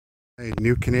A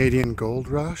new Canadian Gold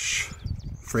Rush,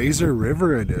 Fraser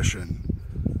River edition.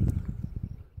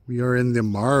 We are in the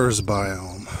Mars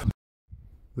biome.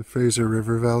 The Fraser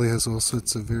River Valley has all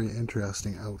sorts of very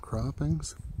interesting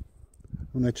outcroppings.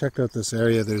 When I checked out this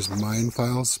area, there's min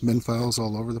files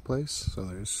all over the place, so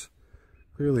there's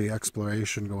clearly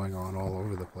exploration going on all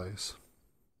over the place.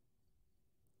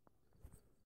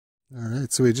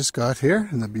 Alright, so we just got here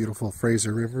in the beautiful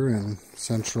Fraser River in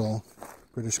central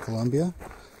British Columbia.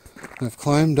 I've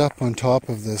climbed up on top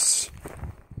of this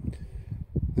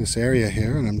area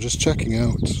here, and I'm just checking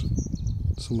out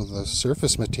some of the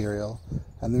surface material.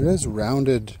 And there is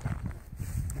rounded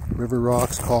river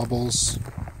rocks, cobbles,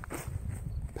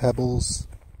 pebbles.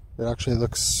 It actually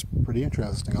looks pretty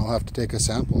interesting. I'll have to take a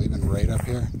sample even right up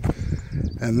here.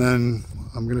 And then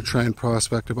I'm going to try and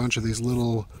prospect a bunch of these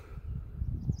little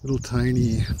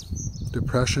tiny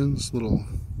depressions, little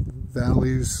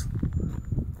valleys,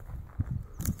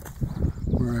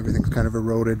 where everything's kind of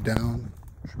eroded down.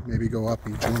 Maybe go up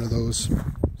each one of those,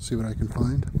 see what I can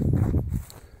find.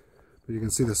 But you can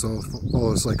see this all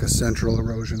follows like a central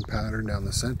erosion pattern down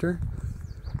the center,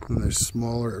 and there's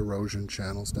smaller erosion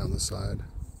channels down the side.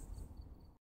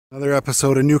 Another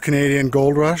episode of New Canadian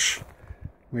Gold Rush.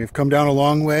 We've come down a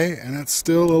long way, and it's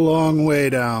still a long way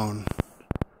down.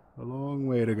 A long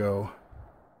way to go.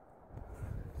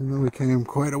 And then we came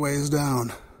quite a ways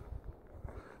down.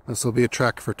 This will be a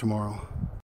trek for tomorrow.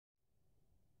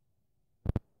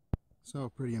 So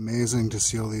pretty amazing to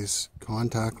see all these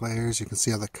contact layers. You can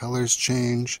see how the colors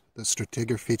change. The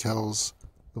stratigraphy tells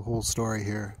the whole story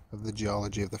here of the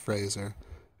geology of the Fraser.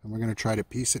 And we're going to try to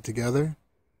piece it together,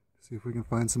 see if we can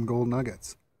find some gold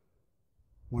nuggets.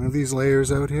 One of these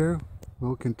layers out here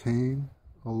will contain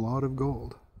a lot of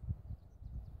gold.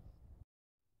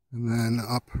 And then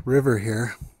upriver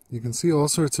here, you can see all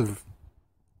sorts of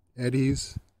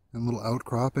eddies and little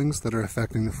outcroppings that are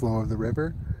affecting the flow of the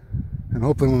river. And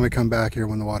hopefully when we come back here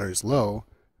when the water is low,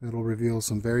 it'll reveal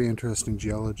some very interesting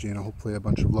geology and hopefully a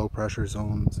bunch of low pressure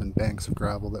zones and banks of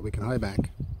gravel that we can high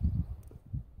bank.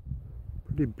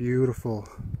 Pretty beautiful,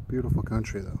 beautiful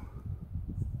country though.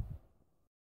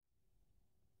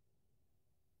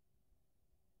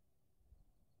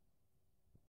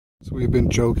 So we've been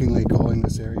jokingly calling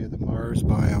this area the Mars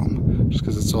biome, just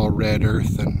because it's all red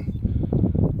earth and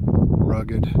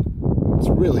rugged. It's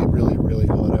really, really, really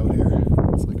hot out here.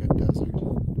 It's like a desert,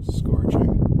 just scorching.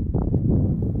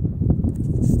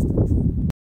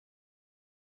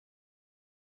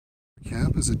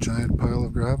 Camp is a giant pile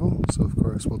of gravel, so of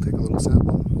course we'll take a little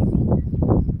sample.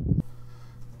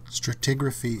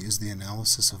 Stratigraphy is the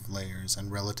analysis of layers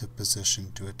and relative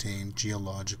position to attain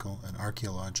geological and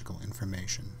archaeological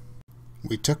information.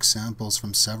 We took samples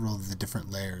from several of the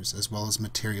different layers as well as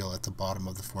material at the bottom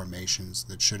of the formations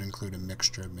that should include a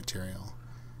mixture of material.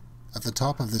 At the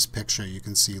top of this picture you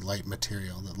can see light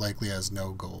material that likely has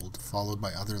no gold, followed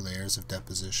by other layers of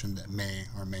deposition that may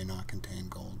or may not contain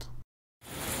gold.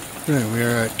 Okay, we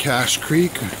are at Cache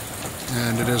Creek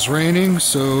and it is raining,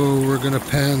 so we're going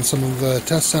to pan some of the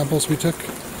test samples we took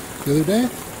the other day.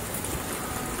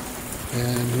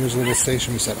 And here's a little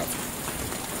station we set up.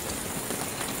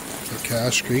 The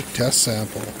Cache Creek test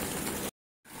sample.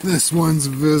 This one's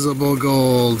visible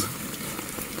gold.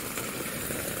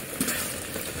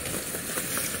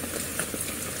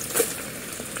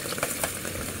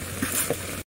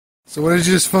 So what did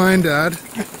you just find, Dad?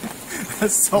 A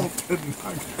salted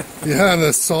nugget. Yeah,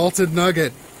 the salted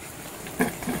nugget.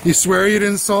 You swear you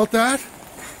didn't salt that?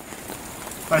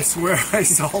 I swear I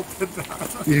salted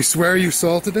that. You swear you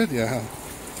salted it? Yeah.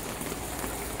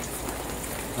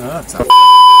 That's a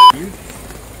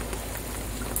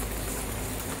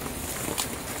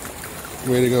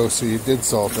Way to go, so you did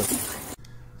salt it.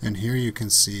 And here you can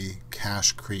see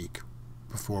Cache Creek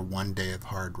before one day of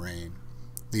hard rain.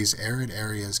 These arid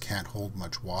areas can't hold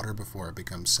much water before it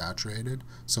becomes saturated,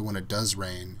 so when it does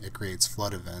rain, it creates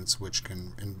flood events which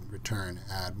can, in return,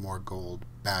 add more gold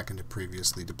back into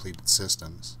previously depleted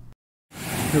systems.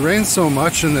 It rains so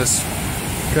much in this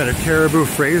kind of Caribou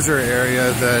Fraser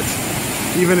area that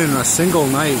even in a single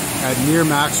night at near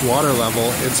max water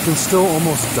level, it can still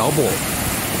almost double.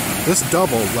 This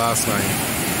doubled last night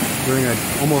during an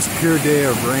almost pure day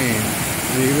of rain.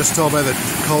 And you can just tell by the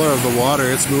color of the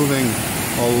water, it's moving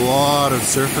a lot of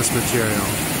surface material.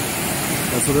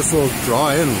 And so this will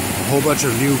draw in a whole bunch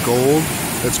of new gold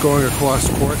that's going across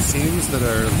quartz seams that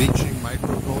are leaching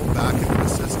micro gold back into the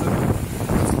system.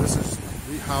 And so this is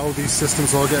how these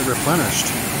systems all get replenished.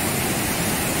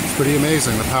 It's pretty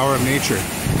amazing, the power of nature.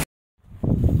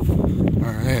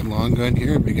 Alright, long gun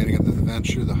here, beginning of the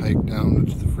adventure, the hike down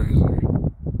into the Fraser.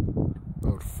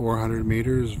 About 400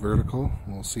 meters vertical.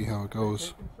 We'll we'll see how it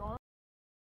goes.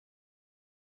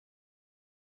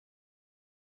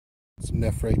 Some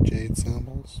nephrite jade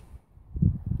samples.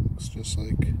 Looks just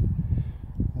like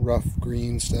rough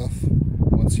green stuff.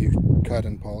 Once you cut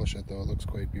and polish it though, it looks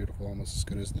quite beautiful, almost as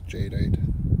good as the jadeite.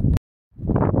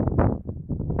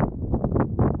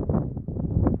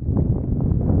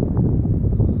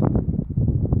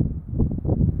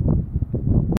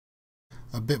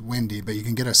 A bit windy, but you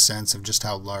can get a sense of just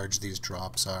how large these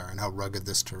drops are and how rugged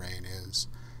this terrain is.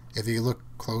 If you look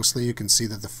closely, you can see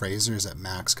that the Fraser is at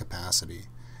max capacity.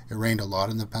 It rained a lot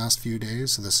in the past few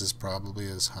days, so this is probably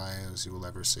as high as you will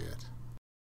ever see it.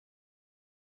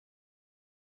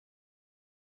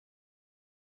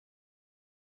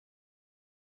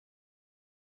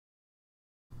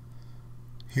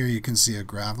 Here you can see a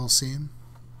gravel seam,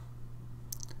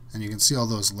 and you can see all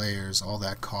those layers, all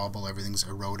that cobble, everything's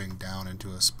eroding down into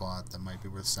a spot that might be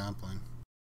worth sampling.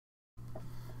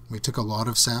 We took a lot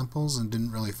of samples and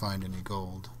didn't really find any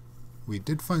gold. We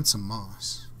did find some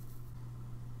moss,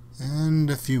 and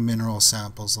a few mineral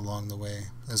samples along the way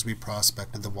as we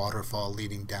prospected the waterfall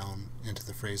leading down into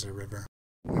the Fraser River.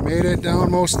 We made it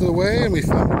down most of the way and we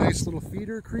found a nice little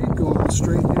feeder creek going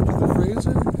straight into the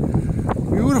Fraser.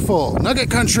 Beautiful nugget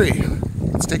country.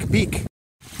 Let's take a peek.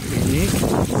 Unique. You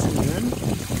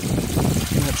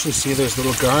can actually see there's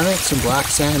little garnets and black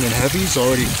sand and heavies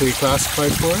already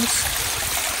pre-classified for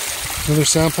us. Another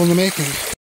sample in the making.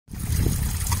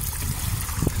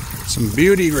 Some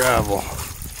beauty gravel.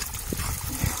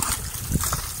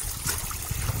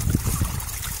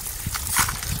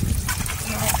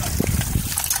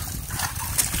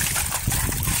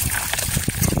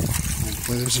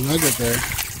 Hopefully there's a nugget there.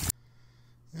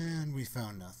 And we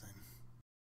found nothing.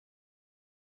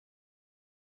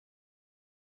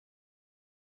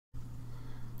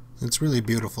 It's really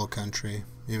beautiful country,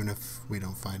 even if we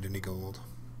don't find any gold.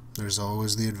 There's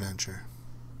always the adventure.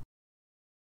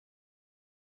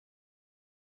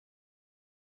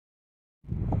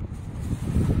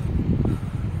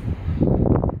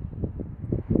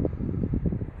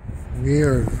 We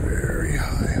are very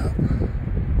high up.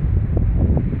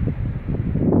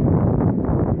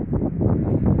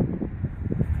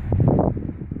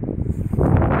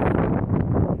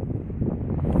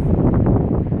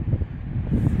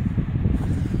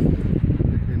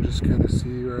 Kind of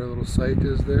see where our little site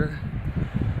is there.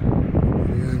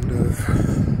 The end of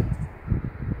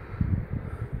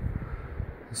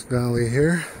this valley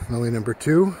here, valley number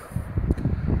 2,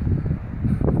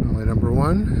 valley number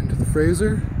 1 into the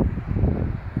Fraser,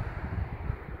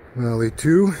 valley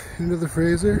 2 into the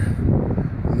Fraser,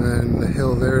 and then the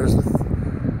hill there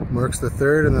marks the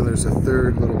 3rd, and then there's a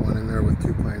 3rd little one in there with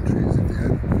 2 pine trees at the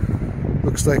end.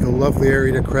 Looks like a lovely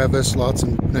area to crevice, lots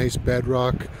of nice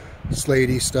bedrock,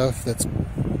 slatey stuff that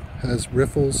has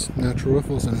riffles, natural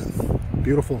riffles in it.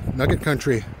 Beautiful nugget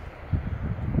country.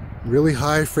 Really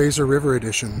high Fraser River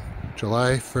edition,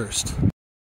 July 1st.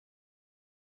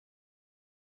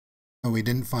 Though we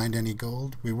didn't find any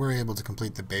gold, we were able to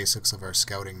complete the basics of our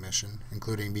scouting mission,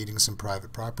 including meeting some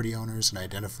private property owners and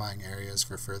identifying areas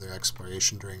for further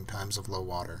exploration during times of low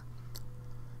water.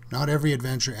 Not every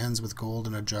adventure ends with gold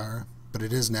in a jar, but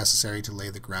it is necessary to lay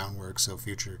the groundwork so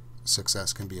future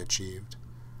success can be achieved.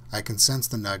 I can sense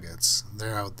the nuggets.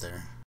 They're out there.